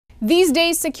These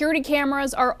days, security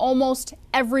cameras are almost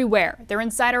everywhere. They're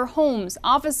inside our homes,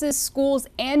 offices, schools,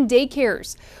 and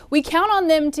daycares. We count on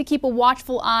them to keep a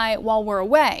watchful eye while we're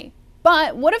away.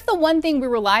 But what if the one thing we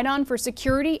relied on for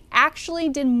security actually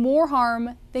did more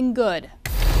harm than good?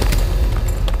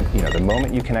 You know, the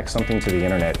moment you connect something to the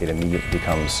internet, it immediately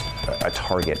becomes a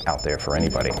target out there for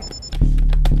anybody.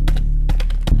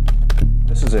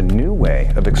 This is a new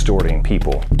way of extorting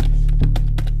people.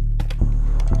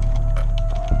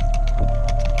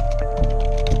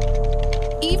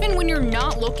 Even when you're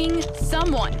not looking,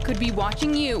 someone could be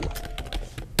watching you.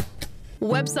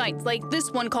 Websites like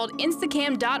this one called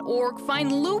Instacam.org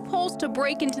find loopholes to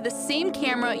break into the same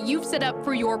camera you've set up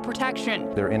for your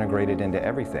protection. They're integrated into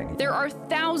everything. There are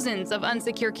thousands of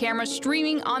unsecure cameras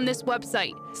streaming on this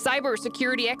website.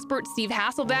 Cybersecurity expert Steve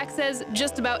Hasselbeck says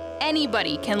just about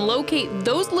anybody can locate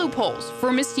those loopholes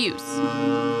for misuse.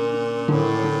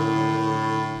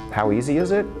 How easy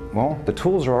is it? Well, the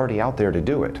tools are already out there to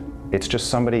do it. It's just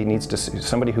somebody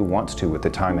who wants to with the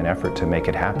time and effort to make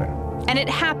it happen. And it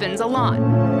happens a lot.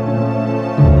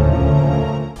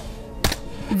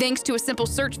 Thanks to a simple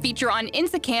search feature on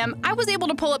Instacam, I was able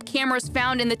to pull up cameras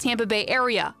found in the Tampa Bay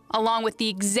area, along with the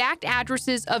exact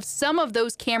addresses of some of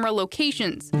those camera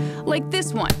locations, like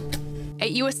this one.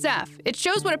 At USF, it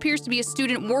shows what appears to be a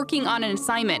student working on an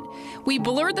assignment. We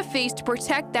blurred the face to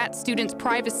protect that student's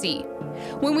privacy.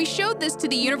 When we showed this to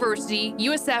the university,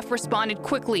 USF responded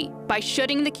quickly by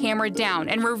shutting the camera down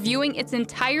and reviewing its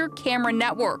entire camera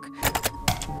network.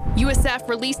 USF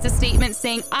released a statement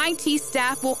saying IT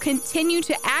staff will continue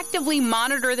to actively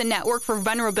monitor the network for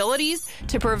vulnerabilities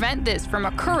to prevent this from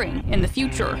occurring in the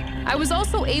future. I was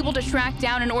also able to track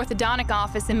down an orthodontic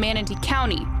office in Manatee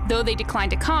County. Though they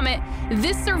declined to comment,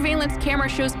 this surveillance camera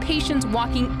shows patients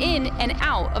walking in and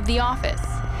out of the office.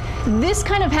 This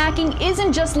kind of hacking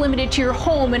isn't just limited to your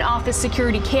home and office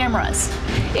security cameras.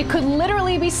 It could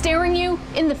literally be staring you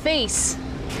in the face.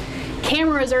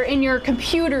 Cameras are in your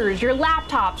computers, your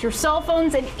laptops, your cell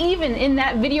phones, and even in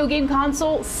that video game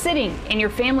console sitting in your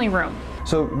family room.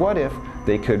 So what if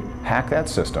they could hack that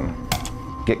system,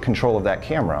 get control of that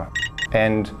camera,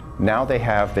 and now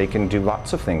they can do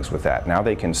lots of things with that. Now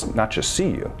they can not just see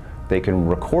you, they can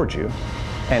record you,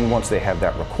 and once they have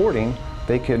that recording,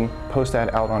 they can post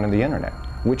that out onto the internet,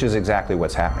 which is exactly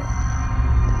what's happening.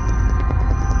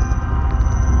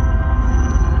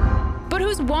 But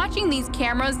who's watching these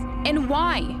cameras and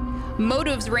why?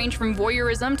 Motives range from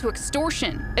voyeurism to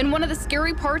extortion. And one of the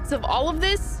scary parts of all of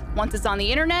this, once it's on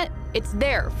the internet, it's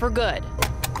there for good.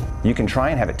 You can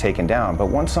try and have it taken down, but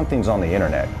once something's on the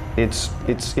internet,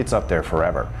 it's up there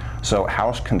forever. So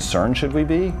how concerned should we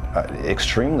be?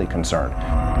 Extremely concerned.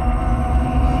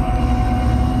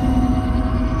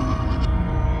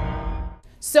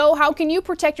 So how can you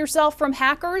protect yourself from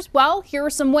hackers? Well, here are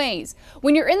some ways.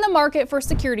 When you're in the market for a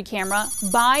security camera,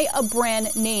 buy a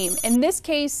brand name. In this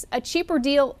case, a cheaper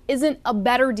deal isn't a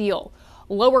better deal.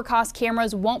 Lower cost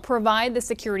cameras won't provide the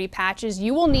security patches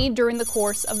you will need during the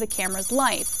course of the camera's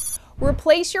life.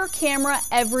 Replace your camera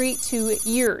every 2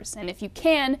 years. And if you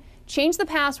can, change the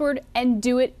password and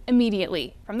do it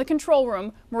immediately. From the control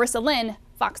room, Marissa Lynn,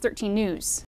 Fox 13 News.